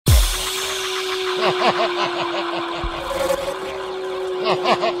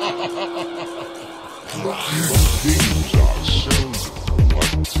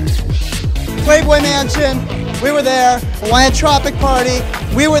Playboy Mansion, we were there. Hawaiian Tropic Party,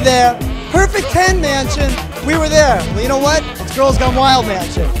 we were there. Perfect 10 Mansion, we were there. Well, you know what? It's Girls Gone Wild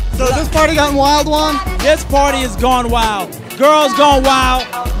Mansion. So is this party gotten wild, Juan? This party is gone wild. Girls gone wild,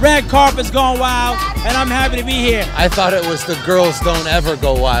 red carpet's gone wild, and I'm happy to be here. I thought it was the Girls Don't Ever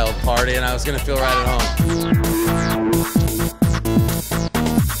Go Wild party, and I was going to feel right at home.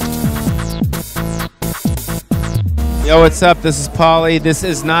 Yo, what's up? This is Paulie. This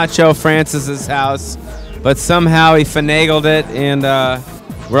is not Joe Francis's house, but somehow he finagled it, and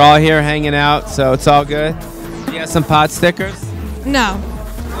we're all here hanging out, so it's all good. You got some pot stickers? No.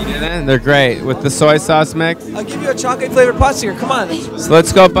 You didn't? They're great. With the soy sauce mix? I'll give you a chocolate flavored pot sticker. Come on. So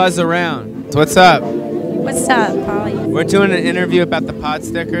let's go buzz around. What's up? What's up, Polly? We're doing an interview about the pot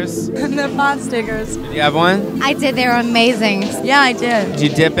stickers. The pot stickers. Did you have one? I did. They were amazing. Yeah, I did. Did you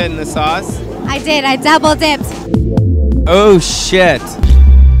dip it in the sauce? I did. I double dipped. Oh, shit.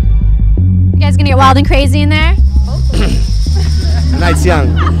 You guys gonna get wild and crazy in there? The night's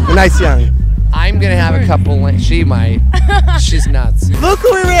young. The night's young. I'm going to have a couple. She might. She's nuts. Look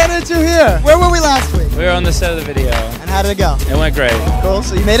who we ran into here. Where were we last week? We were on the set of the video. And how did it go? It went great. Cool.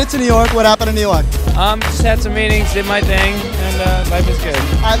 So you made it to New York. What happened in New York? Just had some meetings, did my thing, and life is good.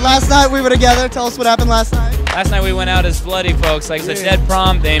 All right, last night we were together. Tell us what happened last night. Last night we went out as bloody folks, like it's a dead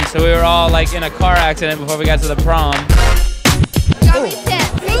prom theme, so we were all like in a car accident before we got to the prom.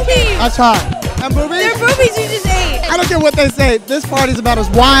 That's hot. And boobies? They're boobies you just ate. I don't care what they say. This party's about as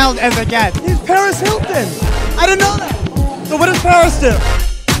wild as it gets. He's Paris Hilton. I didn't know that. So what does Paris do?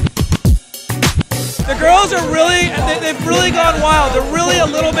 The girls are really, they've really gone wild. They're really a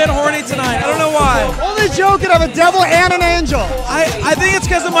little bit horny tonight. I don't know why. Only Joe could have a devil and an angel. I think it's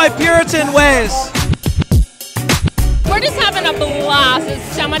because of my Puritan ways. We're just having a blast.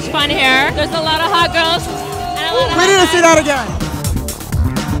 It's so much fun here. There's a lot of hot girls. And a lot of We need to see that again.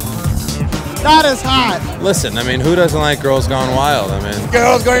 That is hot. Listen, I mean, who doesn't like Girls Gone Wild? I mean,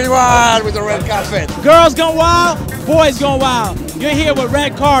 Girls going wild with the red carpet. Girls gone wild, boys gone wild. You're here with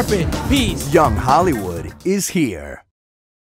red carpet. Peace. Young Hollywood is here.